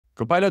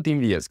Copilot in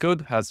VS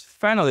Code has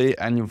finally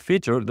a new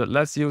feature that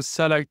lets you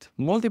select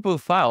multiple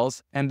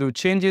files and do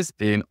changes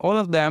in all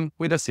of them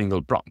with a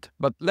single prompt.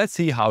 But let's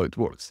see how it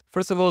works.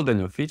 First of all, the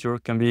new feature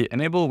can be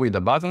enabled with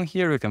a button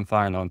here you can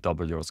find on top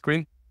of your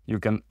screen. You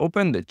can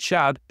open the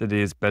chat, that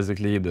is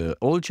basically the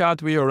old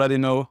chat we already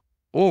know,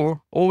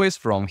 or always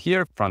from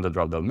here, from the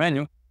drop-down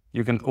menu,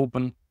 you can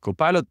open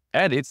Copilot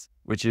Edits,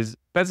 which is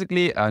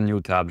basically a new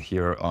tab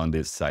here on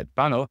this side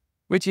panel,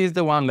 which is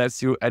the one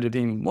lets you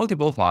editing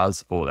multiple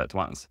files all at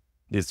once.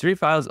 These 3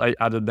 files, I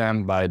added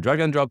them by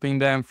drag and dropping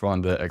them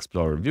from the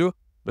Explorer view,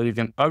 but you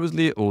can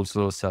obviously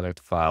also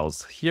select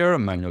files here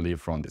manually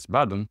from this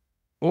button.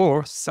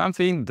 Or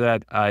something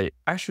that I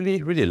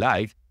actually really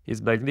like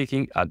is by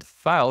clicking Add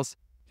Files,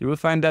 you will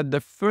find that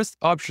the first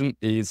option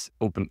is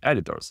Open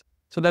Editors.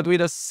 So that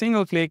with a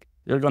single click,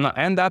 you're gonna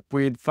end up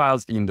with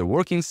files in the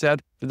working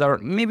set that are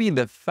maybe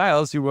the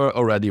files you were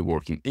already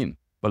working in.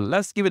 But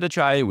let's give it a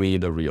try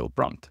with a real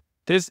prompt.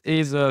 This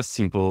is a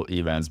simple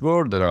events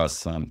board. There are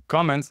some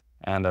comments,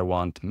 and I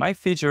want my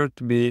feature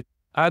to be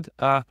add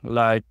a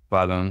like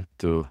button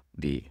to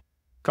the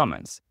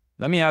comments.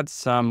 Let me add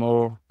some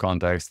more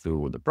context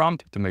to the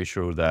prompt to make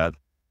sure that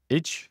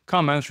each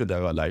comment should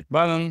have a like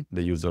button.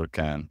 The user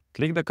can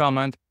click the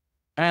comment,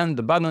 and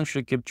the button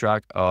should keep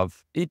track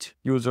of each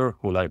user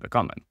who liked the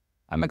comment.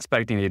 I'm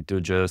expecting it to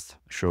just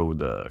show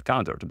the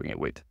counter to begin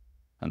with.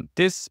 And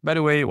this, by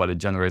the way, while it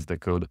generates the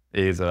code,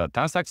 is a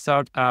Tanstack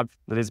Start app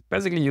that is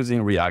basically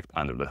using React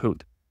under the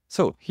hood.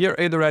 So here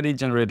it already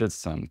generated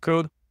some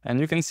code, and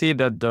you can see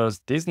that there's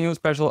this new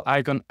special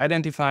icon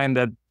identifying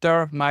that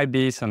there might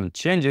be some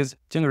changes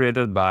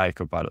generated by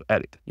Copilot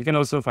Edit. You can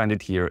also find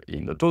it here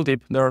in the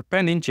tooltip. There are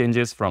pending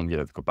changes from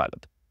GitHub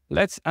Copilot.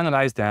 Let's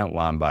analyze them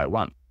one by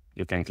one.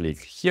 You can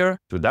click here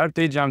to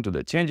directly jump to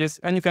the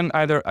changes, and you can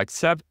either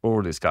accept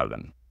or discard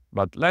them.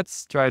 But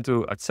let's try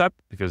to accept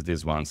because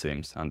this one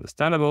seems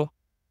understandable.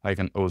 I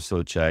can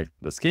also check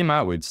the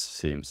schema, which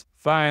seems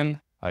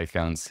fine. I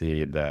can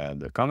see that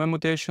the comment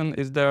mutation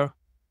is there.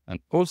 And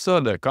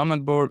also the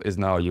comment board is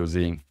now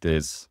using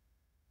this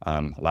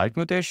like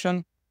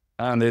mutation.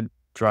 And it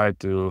tried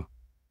to,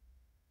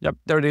 yep,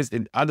 there it is.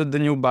 It added the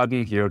new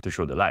button here to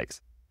show the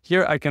likes.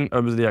 Here I can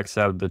obviously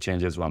accept the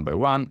changes one by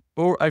one,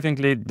 or I can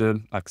click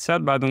the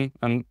accept button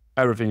and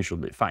everything should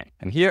be fine.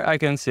 And here I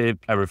can save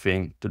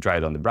everything to try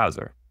it on the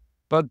browser.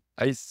 But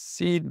I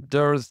see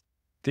there's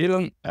still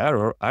an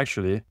error.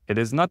 Actually, it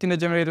is not in the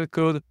generated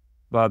code,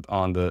 but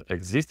on the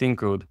existing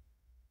code.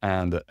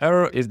 And the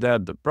error is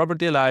that the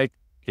property like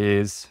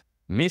is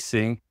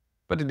missing,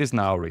 but it is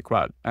now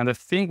required. And I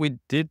think we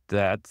did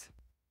that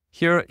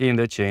here in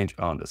the change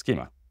on the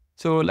schema.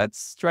 So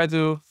let's try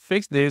to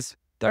fix this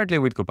directly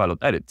with Copilot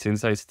Edit,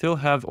 since I still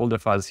have all the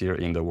files here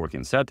in the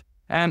working set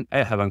and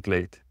I haven't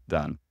clicked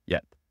done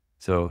yet.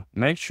 So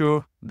make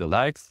sure the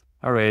likes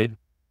array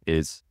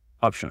is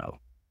optional.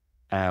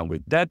 And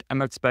with that,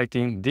 I'm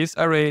expecting this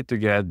array to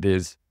get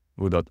this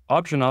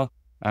v.optional,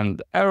 and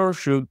the error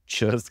should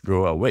just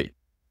go away.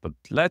 But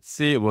let's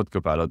see what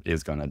Copilot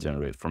is gonna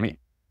generate for me.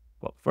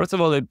 Well, first of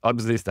all, it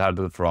obviously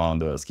started from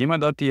the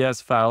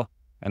schema.ts file,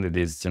 and it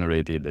is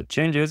generated the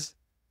changes.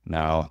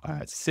 Now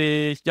I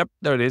see, yep,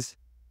 there it is.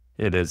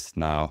 It is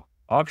now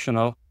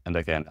optional, and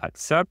I can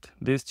accept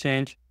this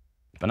change.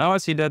 But now I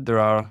see that there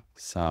are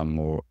some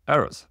more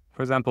errors.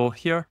 For example,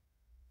 here,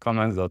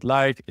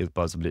 comments.like is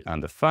possibly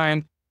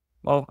undefined.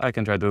 Well, I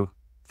can try to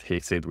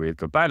fix it with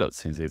Copilot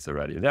since it's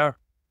already there.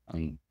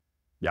 And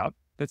yeah,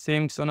 that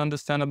seems an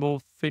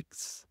understandable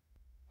fix.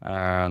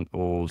 And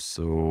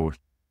also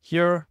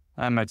here,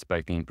 I'm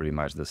expecting pretty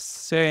much the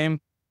same.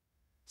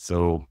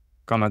 So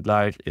comment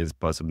like is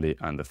possibly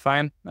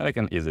undefined, and I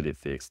can easily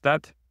fix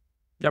that.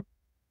 Yep.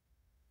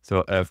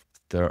 So if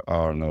there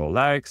are no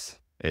likes,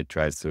 it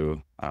tries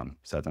to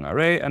set an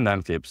array and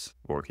then keeps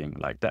working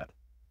like that.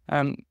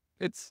 And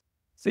it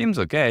seems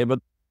okay, but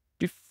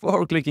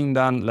before clicking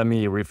done, let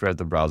me refresh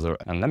the browser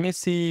and let me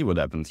see what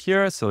happens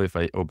here. So if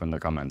I open the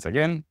comments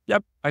again,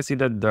 yep, I see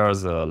that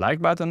there's a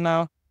like button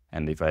now.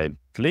 And if I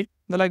click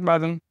the like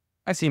button,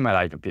 I see my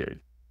like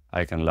appearing.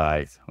 I can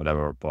like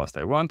whatever post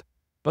I want.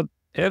 But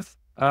if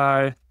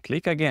I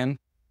click again,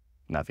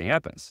 nothing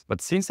happens.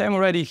 But since I'm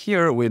already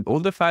here with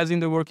all the files in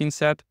the working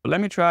set, let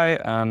me try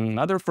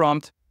another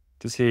prompt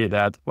to see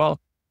that, well,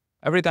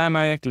 every time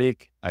I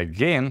click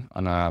again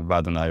on a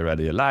button I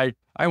already like,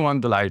 I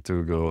want the like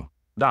to go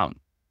down.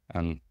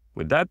 And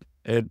with that,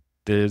 it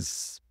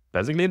is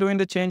basically doing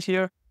the change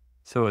here.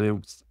 So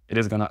it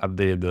is gonna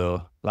update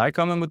the like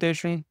comment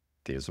mutation,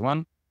 this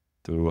one,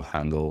 to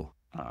handle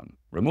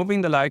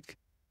removing the like.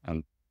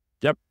 And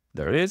yep,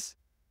 there it is.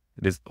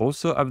 It is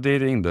also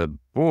updating the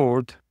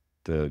board,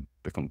 the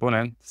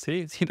component.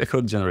 See the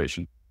code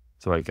generation.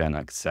 So I can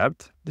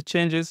accept the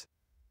changes.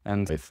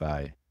 And if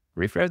I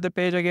refresh the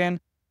page again,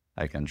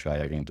 I can try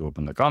again to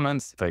open the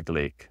comments. If I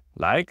click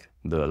like,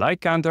 the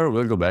like counter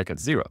will go back at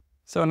 0.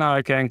 So now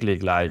I can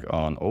click like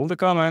on all the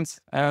comments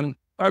and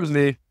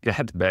obviously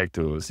get back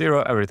to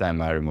 0 every time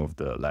I remove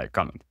the like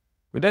comment.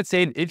 With that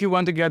said, if you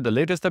want to get the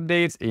latest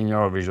updates in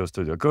your Visual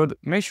Studio Code,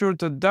 make sure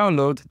to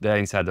download the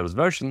Insiders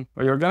version,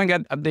 where you're gonna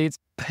get updates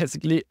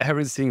basically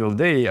every single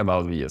day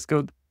about VS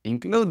Code,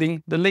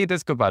 including the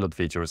latest Copilot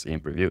features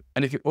in preview.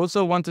 And if you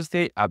also want to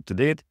stay up to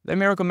date, let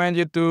me recommend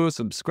you to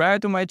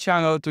subscribe to my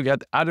channel to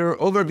get other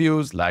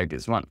overviews like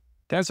this one.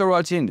 Thanks for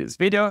watching this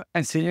video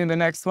and see you in the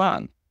next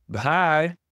one. Bye!